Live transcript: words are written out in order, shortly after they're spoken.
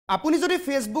আপুনি যদি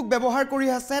ফেসবুক ব্যৱহাৰ কৰি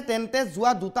আছে তেন্তে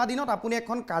যোৱা দুটা দিনত আপুনি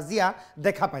এখন কাজিয়া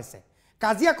দেখা পাইছে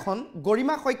কাজিয়াখন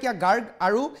গৰিমা শইকীয়া গাৰ্গ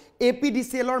আৰু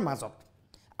এপিডিসিএলৰ মাজত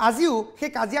আজিও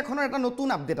সেই কাজিয়াখনৰ এটা নতুন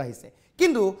আপডেট আহিছে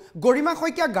কিন্তু গৰিমা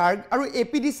শইকীয়া গাৰ্গ আৰু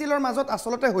এপিডিসিএলৰ মাজত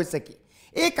আসলতে হৈছে কি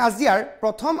এই কাজিয়াৰ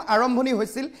প্ৰথম আৰম্ভণি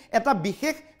হৈছিল এটা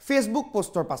বিশেষ ফেসবুক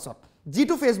পোষ্টৰ পাছত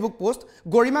যেটো ফেসবুক পোষ্ট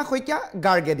গৰিমা শইকীয়া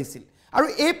গাৰ্গে দিছিল আৰু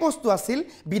এই পোষ্টটো আছিল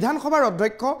বিধানসভাৰ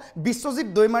অধ্যক্ষ বিশ্বজিৎ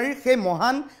দৈমাৰীৰ সেই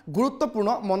মহান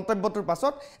গুৰুত্বপূৰ্ণ মন্তব্যটোৰ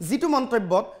পাছত যেটো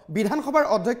মন্তব্যত বিধানসভাৰ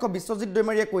অধ্যক্ষ বিশ্বজিৎ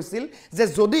দৈমাৰীয়ে কৈছিল যে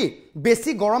যদি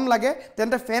বেছি গৰম লাগে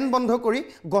তেন্তে ফেন বন্ধ কৰি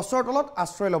গছৰ তলত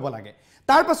আশ্ৰয় ল'ব লাগে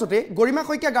তাৰ পাছতে গৰিমা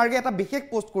শইকীয়া গাৰ্গে এটা বিশেষ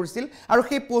পোষ্ট কৰিছিল আৰু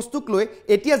সেই পোষ্টটোক লৈ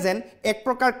এতিয়া যেন এক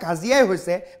প্ৰকাৰ কাজিয়াই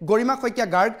হৈছে গৰিমা শইকীয়া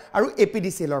গাৰ্গ আৰু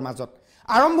এপিডিসিএলৰ মাজত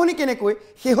আৰম্ভণি কেনেকৈ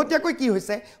হেহতিয়াকৈ কি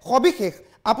হৈছে সবিশেষ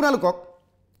আপোনালোকক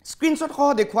স্ক্ৰিনশ্বট সহ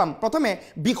দেখুৱাম প্ৰথমে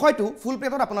বিষয়টো ফুল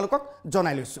প্লেটত আপোনালোকক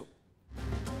জনাই লৈছো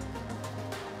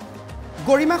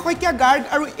গৰিমা শইকীয়া গাৰ্গ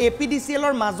আৰু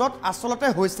এপিডিসিএলৰ মাজত আসলতে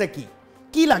হৈছে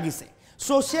কি লাগিছে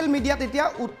সোশ্যাল মিডিয়াত এতিয়া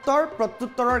উত্তৰ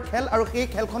প্ৰত্যুত্তৰৰ খেল আৰু সেই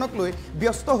খেলখনক লৈ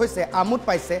ব্যস্ত হৈছে আমোদ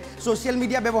পাইছে সোশ্যাল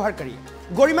মিডিয়া ব্যৱহাৰকাৰী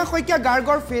গৰিমা শইকীয়া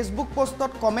গাৰ্গৰ ফেসবুক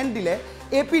পোষ্টত কমেন্ট দিলে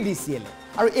এপিডিসিএল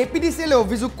আৰু এপিডিসিএলে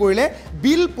অভিযোগ কৰিলে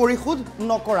বিল পৰিশোধ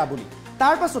নকৰা বুলি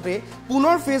তাৰ পাছতে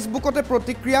পুনৰ ফেসবুকতে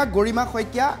প্ৰতিক্ৰিয়া গৰিমা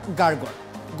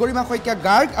শইকীয়া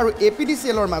গাৰ্গ আৰু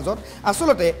এপিডিসিএলৰ মাজত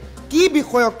আসলতে কি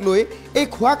বিষয়ক লৈ এই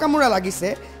খোৱা কামৰা লাগিছে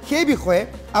সেই বিষয়ে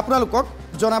আপোনালোকক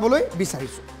জনাবলৈ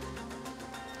বিচাৰিছো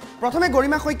প্ৰথমে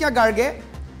গৰিমা শইকীয়া গাৰ্গে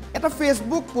এটা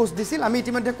ফেসবুক পোষ্ট দিছিল আমি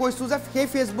ইতিমধ্যে কৈছো যে সেই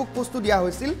ফেসবুক পোষ্টটো দিয়া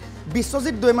হৈছিল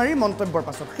বিশ্বজিৎ দৈমাৰীৰ মন্তব্যৰ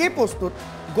পাছত সেই পোষ্টটোত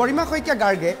গৰিমা শইকীয়া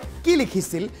গাৰ্গে কি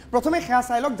লিখিছিল প্ৰথমে হেয়া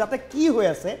চাইলক যাতে কি হৈ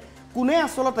আছে কোনে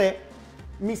আসলতে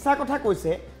মিছা কথা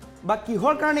কৈছে বা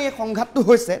কিহৰ কাৰণে এই সংঘাতটো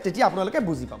হৈছে তেতিয়া আপোনালোকে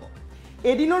বুজি পাব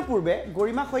এদিনৰ পূৰ্বে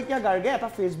গৰিমা শইকীয়া গাৰ্গে এটা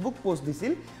ফেসবুক পোষ্ট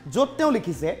দিছিল য'ত তেওঁ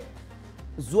লিখিছে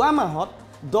যোৱা মাহত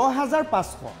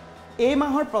 10500 এই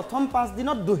মাহৰ প্ৰথম 5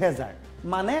 দিনত 2000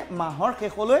 মানে মাহৰ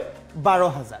শেষলৈ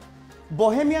 12000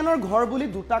 বহেমিয়ানৰ ঘৰ বুলি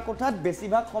দুটা কোঠাত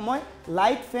বেছিভাগ সময়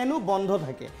লাইট ফেনো বন্ধ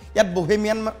থাকে ইয়াত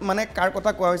বহেমিয়ান মানে কাৰ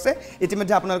কথা কোৱা হৈছে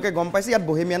ইতিমধ্যে আপোনালোকে গম পাইছে ইয়াত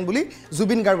বহেমিয়ান বুলি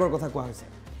জুবিন গাৰ্গৰ কথা কোৱা হৈছে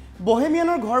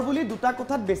বহেমিয়ানৰ ঘৰ বুলি দুটা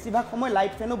কোঠাত বেছিভাগ সময়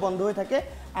লাইট ফেনো বন্ধ হৈ থাকে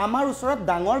আমাৰ ওচৰত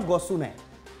ডাঙৰ গছু নাই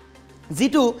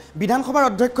যেটো বিধানসভাৰ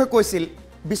অধ্যক্ষই কৈছিল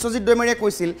বিশ্বজিৎ দৈমাৰীয়ে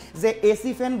কৈছিল যে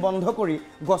এসি ফেন বন্ধ কৰি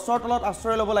গছৰ তলত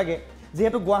আশ্ৰয় ল'ব লাগে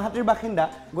যেহেতু গুৱাহাটীৰ বাসিন্দা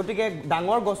গতিকে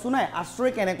ডাঙৰ গছু নাই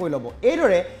আশ্ৰয় কেনেকৈ ল'ব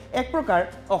এইদৰে এক প্ৰকাৰ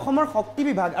অসমৰ শক্তি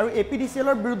বিভাগ আৰু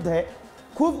এপিডিসিএলৰ বিৰুদ্ধে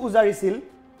খুব উজাৰিছিল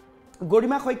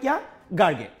গৰিমা শইকীয়া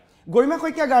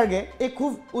গাৰ্গে এই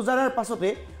খুব উজাৰাৰ পাছতে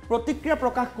প্ৰতিক্ৰিয়া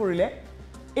প্ৰকাশ কৰিলে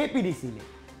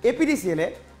এপিডিসিএলে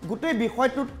গোটেই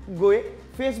বিষয়টোত গৈ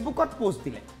ফেসবুকত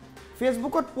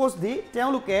পোষ্ট দি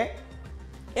তেওঁলোকে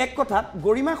এক কথাত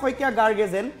গৰিমা শইকীয়া গাৰ্গে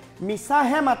যেন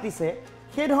মিছাহে মাতিছে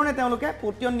সেই ধৰণে তেওঁলোকে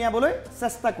পতিয়ন নিয়াবলৈ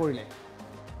চেষ্টা কৰিলে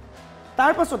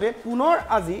তাৰ পাছতে পুনৰ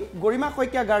আজি গৰিমা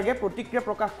শইকীয়া গাৰ্গে প্ৰতিক্ৰিয়া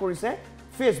প্ৰকাশ কৰিছে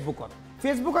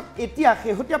ফেসবুকত এতিয়া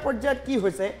হেহতিয়া পৰ্যায়ত কি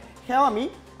হৈছে হেও আমি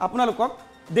আপোনালোকক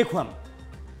দেখুৱাম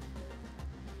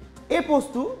এই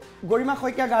পোষ্টটো গৰিমা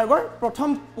শইকীয়া গাৰ্গৰ প্ৰথম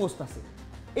পোষ্ট আছিল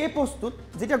এই পোষ্টটোত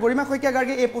যেতিয়া গৰিমা শইকীয়া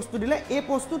গাৰ্গে এই পোষ্টটো দিলে এই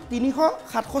পোষ্টটোত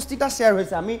 367টা শেয়াৰ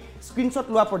হৈছে আমি স্ক্ৰিনশ্বট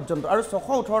লোৱা পৰ্যন্ত আৰু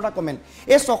 618টা কমেন্ট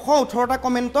এই 618টা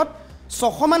কমেন্টত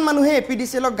 600 মান মানুহে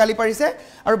এপিডিসিএলক গালি পাৰিছে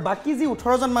আৰু বাকি যি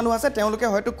 18 জন মানুহ আছে তেওঁলোকে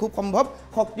হয়তো খুব সম্ভৱ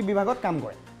শক্তি বিভাগত কাম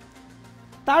কৰে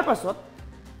তাৰ পাছত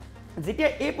যেতিয়া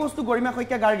এই পোষ্টটো গৰিমা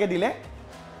শইকীয়া গাৰ্গে দিলে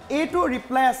এইটো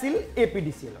ৰিপ্লাই আছিল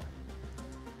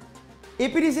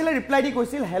এপিডিসিএলে ৰিপ্লাই দি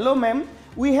কৈছিল hello' ma'am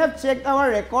we have checked our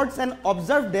records and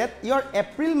observed that your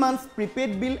April month's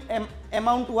prepaid bill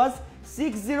amount was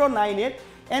 6098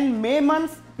 and May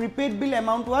month's prepaid bill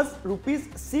amount was rupees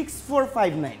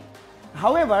 6459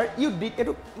 however you did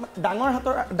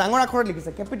ডাঙৰ আখৰত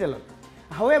লিখিছে ক্যাপিটেলত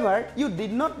however you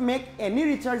did not make any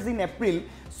recharge in April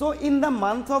so in the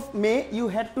month of May you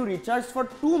had to recharge for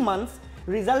 2 months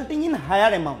resulting in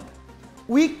higher amount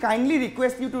we kindly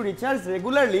request you to recharge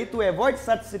regularly to avoid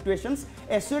such situations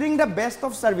assuring the best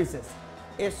of services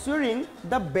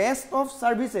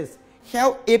how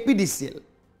APDCL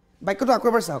বাইকটো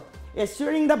আকবাৰ চাওক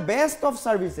assuring the best of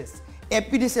services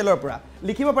APDCLৰ পৰা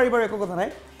লিখিব পাৰিব একো কথা নাই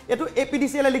এটো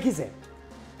APDCL লিখিছে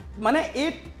মানে এই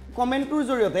কমেন্টৰ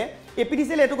জৰিয়তে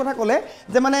APDCL এটো কথা ক'লে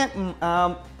যে মানে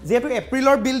যেহেতু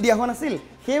এপ্ৰিলৰ বিল দিয়া হোৱা নাছিল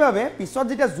সেইভাবে পিছত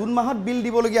যেতিয়া জুন মাহত বিল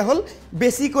দিবলগীয়া হল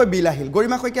বেছিকৈ বিল আহিল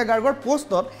গৰিমা শইকীয়া গাৰ্গৰ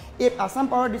পোষ্টত এই আসাম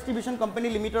পাৱাৰ ডিস্ট্ৰিবিউশন কোম্পানী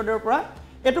লিমিটেডৰ পৰা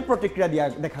এটো প্ৰতিক্ৰিয়া দিয়া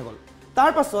দেখা গল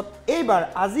তাৰ পাছত এইবাৰ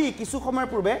আজি কিছু সময়ৰ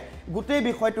পূৰ্বে গোটেই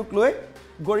বিষয়টোক লৈ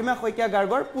গৰিমা শইকীয়া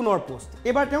গাৰ্গৰ পুনৰ পোষ্ট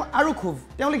এবাৰ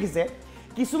তেওঁ লিখিছে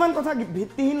কিছুমান কথা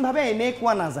ভিত্তিহীনভাৱে এনে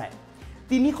কোৱা নাযায়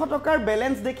 300 টকাৰ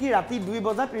বেলেন্স দেখি ৰাতি 2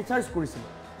 বজাত ৰিচাৰ্জ কৰিছিল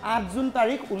 8 জুন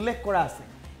তাৰিখ উল্লেখ কৰা আছে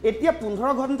এতিয়া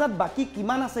 15 ঘণ্টাত বাকি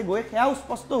কিমান আছে গৈ সেয়াও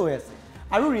স্পষ্ট হৈ আছে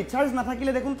আৰু ৰিচাৰ্জ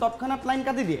নাথাকিলে দেখোন তৎক্ষণাত লাইন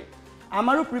কাটি দিয়ে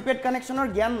আমাৰো প্ৰিপেড কানেকশ্যনৰ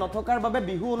জ্ঞান নথকাৰ বাবে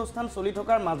বিহু অনুষ্ঠান চলি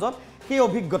থকাৰ মাজত সেই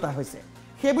অভিজ্ঞতা হৈছে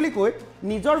সেই বুলি কৈ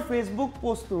নিজৰ ফেচবুক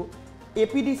পোষ্টটো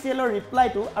এপিডিচিএলৰ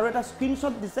ৰিপ্লাইটো আৰু এটা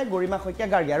স্ক্ৰিনশ্বট দিছে গৰিমা শইকীয়া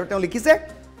গাৰ্গে আৰু তেওঁ লিখিছে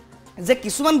যে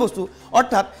কিছুমান বস্তু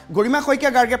অৰ্থাৎ গৰিমা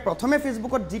শইকীয়া গাৰ্গে প্ৰথমে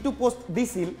ফেচবুকত যিটো পোষ্ট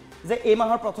দিছিল যে এই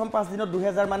মাহৰ প্ৰথম 5 দিনত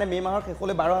 2000 মানে মে মাহৰ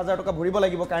শেষলৈ 12000 টকা ভৰিব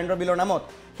লাগিব কাৰেণ্টৰ বিলৰ নামত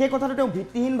সেই কথাটো তেওঁ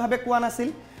ভিত্তিহীনভাৱে কোৱা নাছিল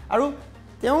আৰু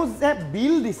তেওঁ যে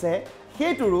বিল দিছে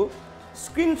সেইটোৰো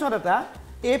স্ক্ৰিনশ্বট এটা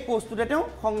এই পোষ্টটোতে তেওঁ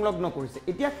সংলগ্ন কৰিছে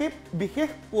এতিয়া সেই বিশেষ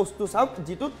পোষ্টটো চাওক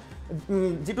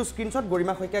যিটো স্ক্ৰিনশ্বট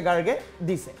গৰিমা শইকীয়া গাৰ্গে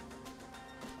দিছে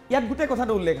ইয়াত গোটেই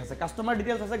কথাটো উল্লেখ আছে কাষ্টমাৰ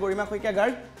ডিটেইলছ আছে গৰিমা শইকীয়া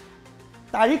গাৰ্গ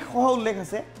তাৰিখ সহ উল্লেখ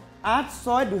আছে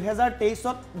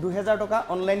 8/6/2023 2000 টকা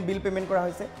অনলাইন বিল পেমেন্ট কৰা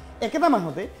হৈছে একেটা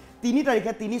মাহতে 3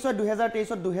 তাৰিখে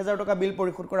 3/6/2023 2000 টকা বিল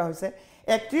পৰিশোধ কৰা হৈছে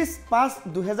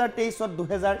 31/5/2023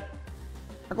 2000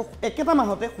 আকৌ একেটা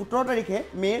মাহতে 17 তাৰিখে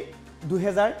মে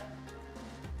 2000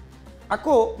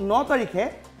 আকৌ 9 তাৰিখে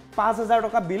 5000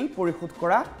 টকা বিল পৰিশোধ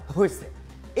কৰা হৈছে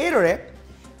এইদৰে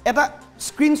এটা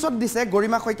স্ক্ৰিনশ্বট দিছে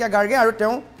গৰিমা শইকীয়া গাৰ্গে আৰু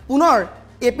তেওঁ পুনৰ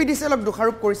এপিডিচিএলক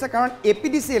দোষাৰোপ কৰিছে কাৰণ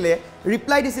এপিডিচিএলে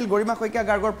ৰিপ্লাই দিছিল গৰিমা শইকীয়া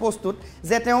গাৰ্গৰ পোষ্টটোত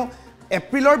যে তেওঁ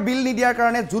এপ্ৰিলৰ বিল নিদিয়াৰ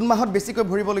কাৰণে জুন মাহত বেছিকৈ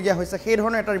ভৰিবলগীয়া হৈছে সেই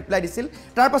ধৰণৰ এটা ৰিপ্লাই দিছিল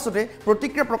তাৰ পাছতে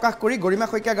প্ৰতিক্ৰিয়া প্ৰকাশ কৰি গৰিমা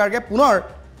শইকীয়া গাৰ্গে পুনৰ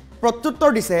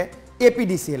প্ৰত্যুত্তৰ দিছে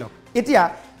এপিডিচিএলক এতিয়া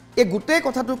এই গোটেই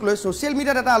কথাটোক লৈ সোশ্যাল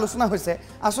মিডিয়াত এটা আলোচনা হৈছে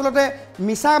আসলতে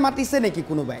মিছা মাতিছে নেকি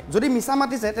কোনোবাই যদি মিছা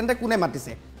মাতিছে তেন্তে কোনে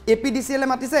মাতিছে এপিডিচিএলে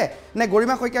মাতিছে নে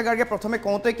গৰিমা শইকীয়া গাৰ্গে প্ৰথমে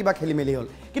কওঁতে কিবা খেলিমেলি হ'ল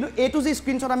কিন্তু এইটো যে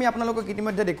স্ক্ৰিনশ্বট আমি আপোনালোকক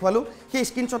ইতিমধ্যে দেখুৱালোঁ সেই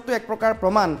স্ক্ৰিনশ্বটটো এক প্ৰকাৰ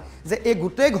প্ৰমাণ যে এই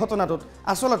গোটেই ঘটনাটোত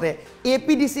আসলতে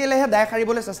এপিডিচিএলেহে দায়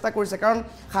সাৰিবলৈ চেষ্টা কৰিছে কাৰণ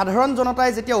সাধাৰণ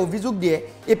জনতাই যেতিয়া অভিযোগ দিয়ে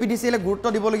এপিডিচিএলে গুৰুত্ব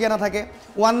দিবলগীয়া নাথাকে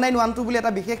 1912 বুলি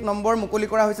এটা বিশেষ নম্বৰ মুকলি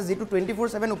কৰা হৈছে যিটো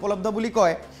 24/7 উপলব্ধ বুলি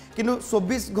কয় কিন্তু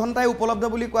 24 ঘণ্টাই উপলব্ধ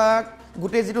বুলি কোৱা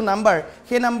গোটেই যিটো নাম্বাৰ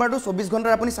সেই নাম্বাৰটো 24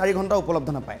 ঘণ্টাৰ আপুনি 4 ঘণ্টা উপলব্ধ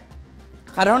নাপায়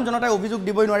সাধাৰণ জনতাই অভিযোগ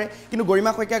দিবই নোৱাৰে কিন্তু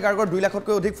গৰিমা শইকীয়া গাৰ্গৰ 2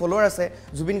 লাখতকৈ অধিক ফলোৱাৰ আছে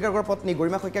জুবিন গাৰ্গৰ পত্নী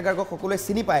গৰিমা শইকীয়া গাৰ্গক সকলোৱে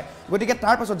চিনি পায় গতিকে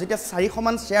তাৰ পাছত যেতিয়া 4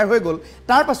 সমান শ্বেয়াৰ হৈ গ'ল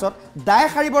তাৰ পাছত দায়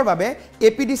সাৰিবৰ বাবে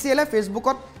এপিডিচিএলে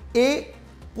ফেচবুকত এই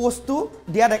পোষ্টটো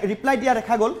দিয়া ৰিপ্লাই দিয়া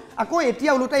দেখা গ'ল আকৌ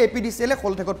এতিয়া ওলোটাই এপিডিচিএলে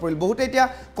খলঠেকত পৰিল বহুতে এতিয়া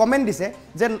কমেণ্ট দিছে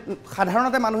যে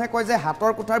সাধাৰণতে মানুহে কয় যে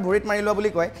হাতৰ কুঠাৰ ভৰিত মাৰি লোৱা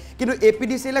বুলি কয় কিন্তু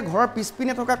এপিডিচিএলে ঘৰৰ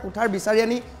পিছপিনে থকা কুঠাৰ বিচাৰি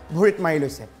আনি ভৰিত মাৰি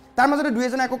লৈছে তাৰ মাজতে দুই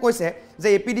এজনে আকৌ কৈছে যে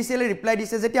এপিডিচিএলে ৰিপ্লাই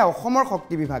দিছে যেতিয়া অসমৰ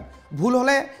শক্তি বিভাগ ভুল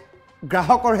হ'লে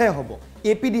গ্ৰাহকৰহে হ'ব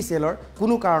এপিডিচিএলৰ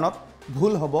কোনো কাৰণত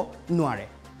ভুল হ'ব নোৱাৰে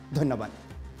ধন্যবাদ